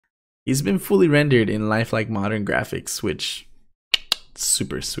He's been fully rendered in lifelike modern graphics, which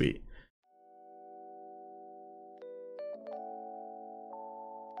super sweet.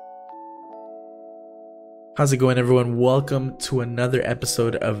 How's it going, everyone? Welcome to another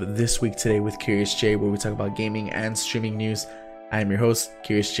episode of This Week Today with Curious J, where we talk about gaming and streaming news. I'm your host,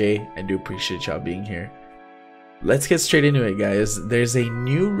 Curious J. I do appreciate y'all being here. Let's get straight into it, guys. There's a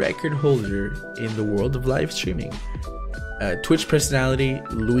new record holder in the world of live streaming. Twitch personality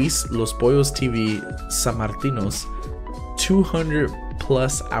Luis Los Pollos TV Sammartino's 200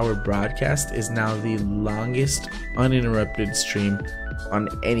 plus hour broadcast is now the longest uninterrupted stream on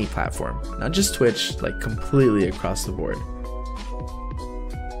any platform, not just Twitch, like completely across the board.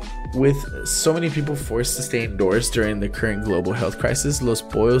 With so many people forced to stay indoors during the current global health crisis, Los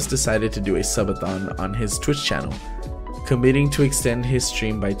Pollos decided to do a subathon on his Twitch channel, committing to extend his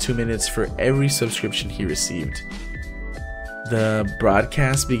stream by 2 minutes for every subscription he received. The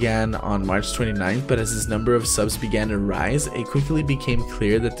broadcast began on March 29th, but as his number of subs began to rise, it quickly became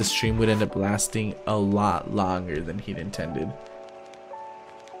clear that the stream would end up lasting a lot longer than he'd intended.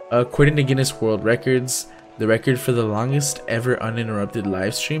 According to Guinness World Records, the record for the longest ever uninterrupted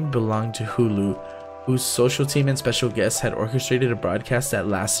live stream belonged to Hulu, whose social team and special guests had orchestrated a broadcast that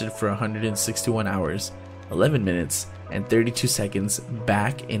lasted for 161 hours, 11 minutes, and 32 seconds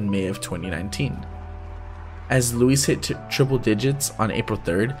back in May of 2019. As Luis hit triple digits on April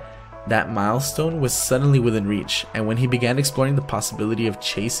 3rd, that milestone was suddenly within reach, and when he began exploring the possibility of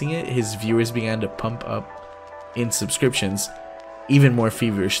chasing it, his viewers began to pump up in subscriptions even more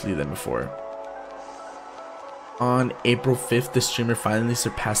feverishly than before. On April 5th, the streamer finally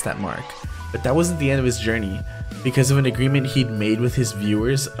surpassed that mark, but that wasn't the end of his journey. Because of an agreement he'd made with his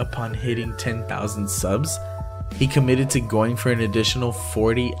viewers upon hitting 10,000 subs, he committed to going for an additional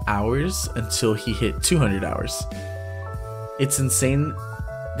 40 hours until he hit 200 hours. It's insane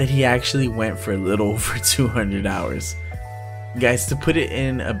that he actually went for a little over 200 hours. Guys, to put it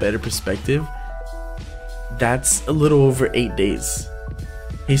in a better perspective, that's a little over 8 days.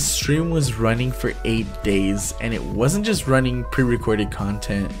 His stream was running for 8 days, and it wasn't just running pre-recorded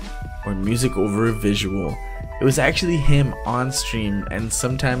content or music over a visual. It was actually him on stream and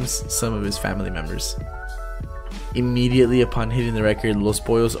sometimes some of his family members. Immediately upon hitting the record, Los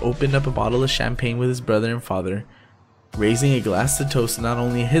Pollos opened up a bottle of champagne with his brother and father, raising a glass to toast not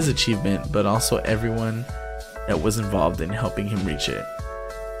only his achievement, but also everyone that was involved in helping him reach it.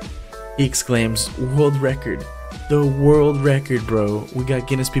 He exclaims, "World record. The world record, bro. We got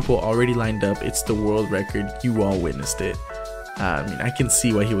Guinness people already lined up. It's the world record. You all witnessed it." I can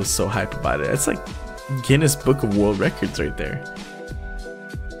see why he was so hyped about it. It's like Guinness Book of World Records right there.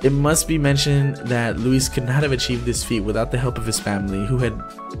 It must be mentioned that Luis could not have achieved this feat without the help of his family, who had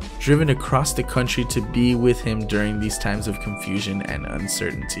driven across the country to be with him during these times of confusion and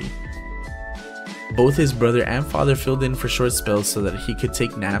uncertainty. Both his brother and father filled in for short spells so that he could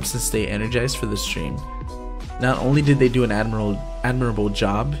take naps and stay energized for the stream. Not only did they do an admirable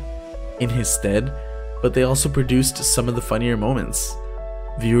job in his stead, but they also produced some of the funnier moments.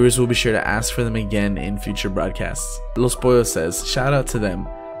 Viewers will be sure to ask for them again in future broadcasts. Los Pollos says, "Shout out to them.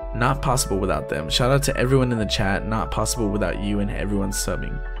 Not possible without them. Shout out to everyone in the chat. Not possible without you and everyone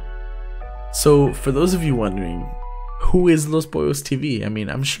subbing." So for those of you wondering, who is Los Pollos TV? I mean,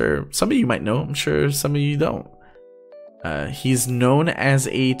 I'm sure some of you might know. I'm sure some of you don't. He's known as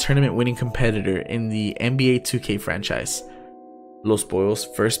a tournament winning competitor in the NBA 2K franchise. Los Pollos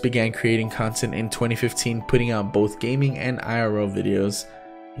first began creating content in 2015, putting out both gaming and IRL videos,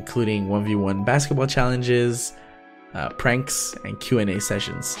 including 1v1 basketball challenges, pranks, and Q&A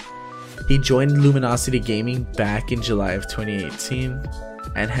sessions. He joined Luminosity Gaming back in July of 2018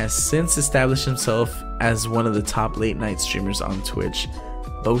 and has since established himself as one of the top late night streamers on Twitch,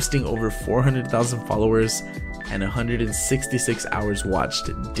 boasting over 400,000 followers and 166 hours watched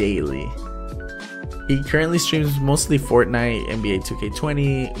daily. He currently streams mostly Fortnite, NBA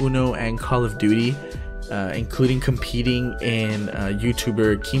 2K20, Uno, and Call of Duty, including competing in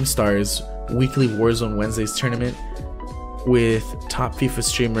YouTuber Keemstar's weekly Warzone Wednesdays tournament with top FIFA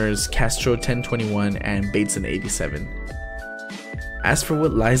streamers Castro 1021 and Bateson87. As for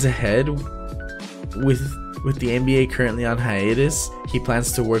what lies ahead, with the NBA currently on hiatus, he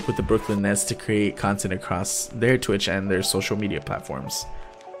plans to work with the Brooklyn Nets to create content across their Twitch and their social media platforms.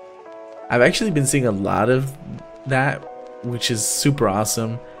 I've actually been seeing a lot of that, which is super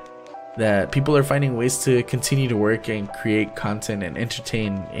awesome, that people are finding ways to continue to work and create content and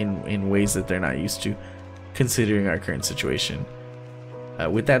entertain in ways that they're not used to, considering our current situation.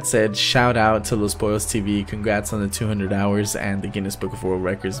 With that said, shout out to Los Pollos TV. Congrats on the 200 hours and the Guinness Book of World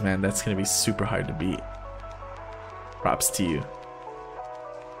Records, man. That's going to be super hard to beat. Props to you.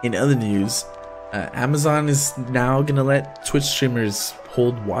 In other news, Amazon is now gonna let Twitch streamers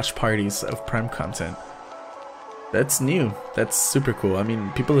hold watch parties of Prime content. That's new. That's super cool. I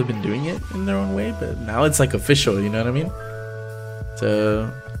mean, people have been doing it in their own way, but now it's like official, you know what I mean? So,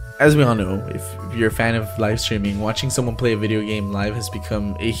 as we all know, if you're a fan of live streaming, watching someone play a video game live has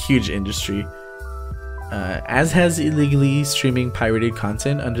become a huge industry. As has illegally streaming pirated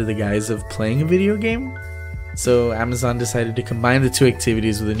content under the guise of playing a video game. So Amazon decided to combine the two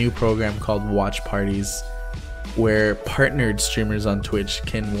activities with a new program called Watch Parties, where partnered streamers on Twitch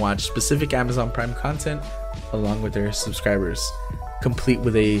can watch specific Amazon Prime content along with their subscribers, complete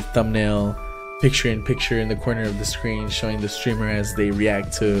with a thumbnail, picture-in-picture in the corner of the screen showing the streamer as they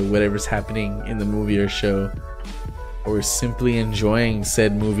react to whatever's happening in the movie or show, or simply enjoying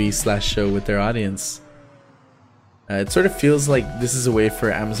said movie/show with their audience. It sort of feels like this is a way for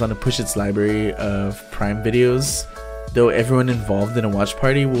Amazon to push its library of Prime videos, though everyone involved in a watch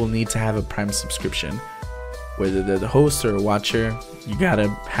party will need to have a Prime subscription. Whether they're the host or a watcher, you gotta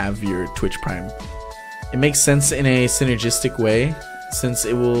have your Twitch Prime. It makes sense in a synergistic way, since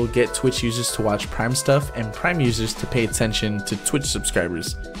it will get Twitch users to watch Prime stuff and Prime users to pay attention to Twitch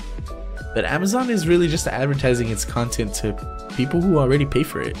subscribers. But Amazon is really just advertising its content to people who already pay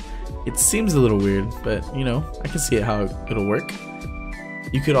for it. It seems a little weird, but you know, I can see how it'll work.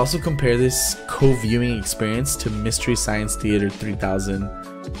 You could also compare this co-viewing experience to Mystery Science Theater 3000,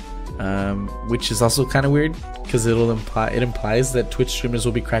 which is also kind of weird because it implies that Twitch streamers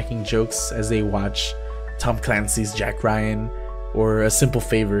will be cracking jokes as they watch Tom Clancy's Jack Ryan or A Simple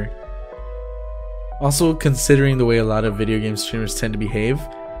Favor. Also, considering the way a lot of video game streamers tend to behave,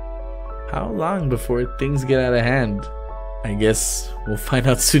 how long before things get out of hand? I guess we'll find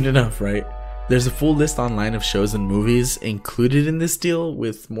out soon enough, right? There's a full list online of shows and movies included in this deal,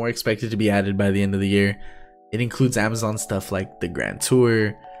 with more expected to be added by the end of the year. It includes Amazon stuff like The Grand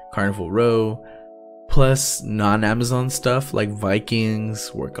Tour, Carnival Row, plus non-Amazon stuff like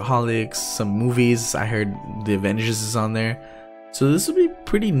Vikings, Workaholics, some movies. I heard The Avengers is on there. So this will be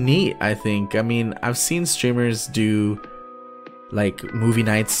pretty neat, I think. I mean, I've seen streamers do like movie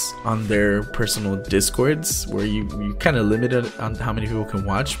nights on their personal discords where you kind of limit it on how many people can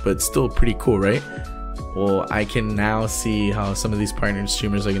watch, but still pretty cool, right? Well, I can now see how some of these partnered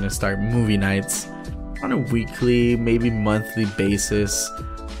streamers are going to start movie nights on a weekly, maybe monthly basis,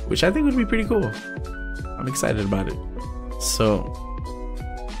 which I think would be pretty cool. I'm excited about it. So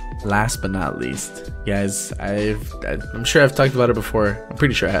last but not least, guys, I'm sure I've talked about it before. I'm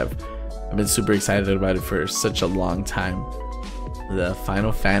pretty sure I have. I've been super excited about it for such a long time. The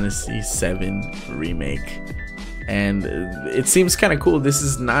Final Fantasy VII Remake. And it seems kind of cool. This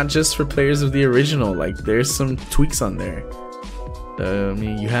is not just for players of the original. Like, there's some tweaks on there. I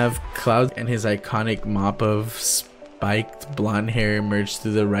mean, you have Cloud and his iconic mop of spiked blonde hair emerge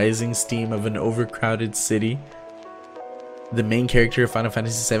through the rising steam of an overcrowded city. The main character of Final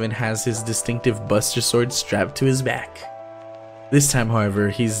Fantasy VII has his distinctive Buster Sword strapped to his back. This time, however,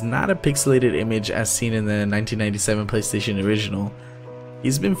 he's not a pixelated image as seen in the 1997 PlayStation original.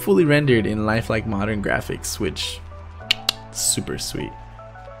 He's been fully rendered in lifelike modern graphics, which super sweet.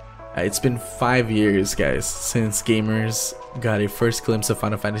 It's been 5 years, guys, since gamers got a first glimpse of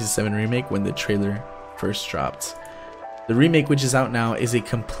Final Fantasy VII Remake when the trailer first dropped. The remake, which is out now, is a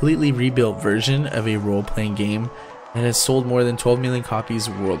completely rebuilt version of a role-playing game that has sold more than 12 million copies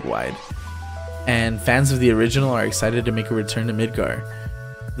worldwide. And fans of the original are excited to make a return to Midgar,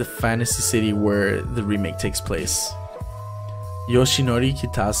 the fantasy city where the remake takes place. Yoshinori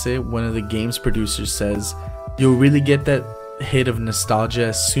Kitase, one of the game's producers, says, "You'll really get that hit of nostalgia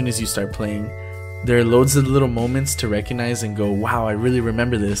as soon as you start playing. There are loads of little moments to recognize and go, wow, I really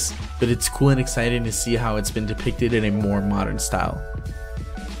remember this, but it's cool and exciting to see how it's been depicted in a more modern style."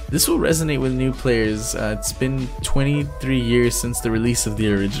 This will resonate with new players. It's been 23 years since the release of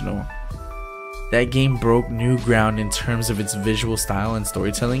the original. That game broke new ground in terms of its visual style and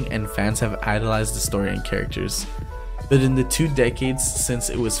storytelling, and fans have idolized the story and characters. But in the 2 decades since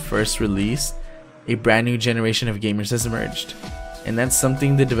it was first released, a brand new generation of gamers has emerged. And that's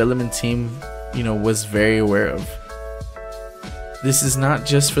something the development team, was very aware of. This is not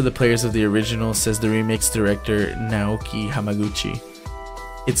just for the players of the original, says the remake's director Naoki Hamaguchi.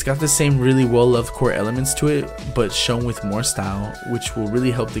 It's got the same really well-loved core elements to it, but shown with more style, which will really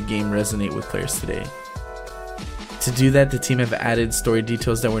help the game resonate with players today. To do that, the team have added story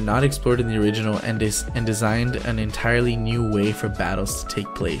details that were not explored in the original and designed an entirely new way for battles to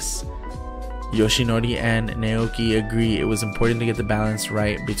take place. Yoshinori and Naoki agree it was important to get the balance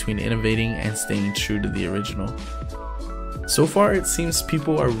right between innovating and staying true to the original. So far, it seems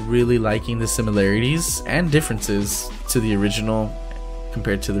people are really liking the similarities and differences to the original,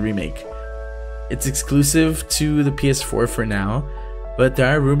 compared to the remake. It's exclusive to the PS4 for now, but there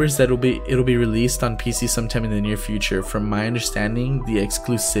are rumors that it'll be released on PC sometime in the near future. From my understanding, the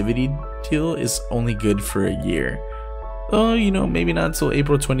exclusivity deal is only good for a year. Oh, you know, maybe not until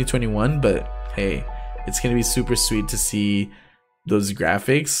April 2021, but hey, it's gonna be super sweet to see those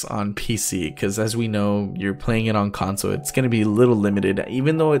graphics on PC, because as we know, you're playing it on console, it's gonna be a little limited.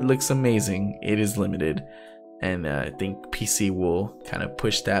 Even though it looks amazing, it is limited, and I think PC will kind of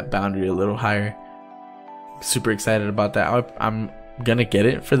push that boundary a little higher. Super excited about that. I'm gonna get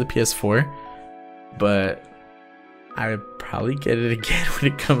it for the PS4, but I would probably get it again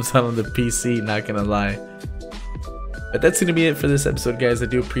when it comes out on the PC, not gonna lie. But that's gonna be it for this episode, guys. I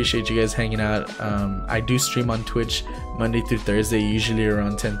do appreciate you guys hanging out. I do stream on Twitch Monday through Thursday, usually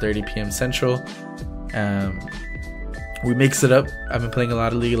around 10:30 p.m. Central. We mix it up. I've been playing a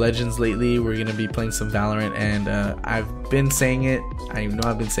lot of League of Legends lately. We're gonna be playing some Valorant, and I've been saying it. I know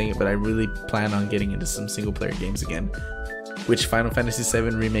I've been saying it, but I really plan on getting into some single player games again, which Final Fantasy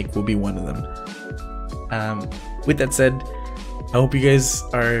VII Remake will be one of them. With that said, I hope you guys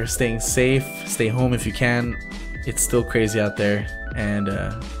are staying safe. Stay home if you can. It's still crazy out there, and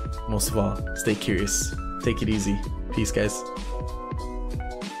most of all, stay curious. Take it easy. Peace, guys.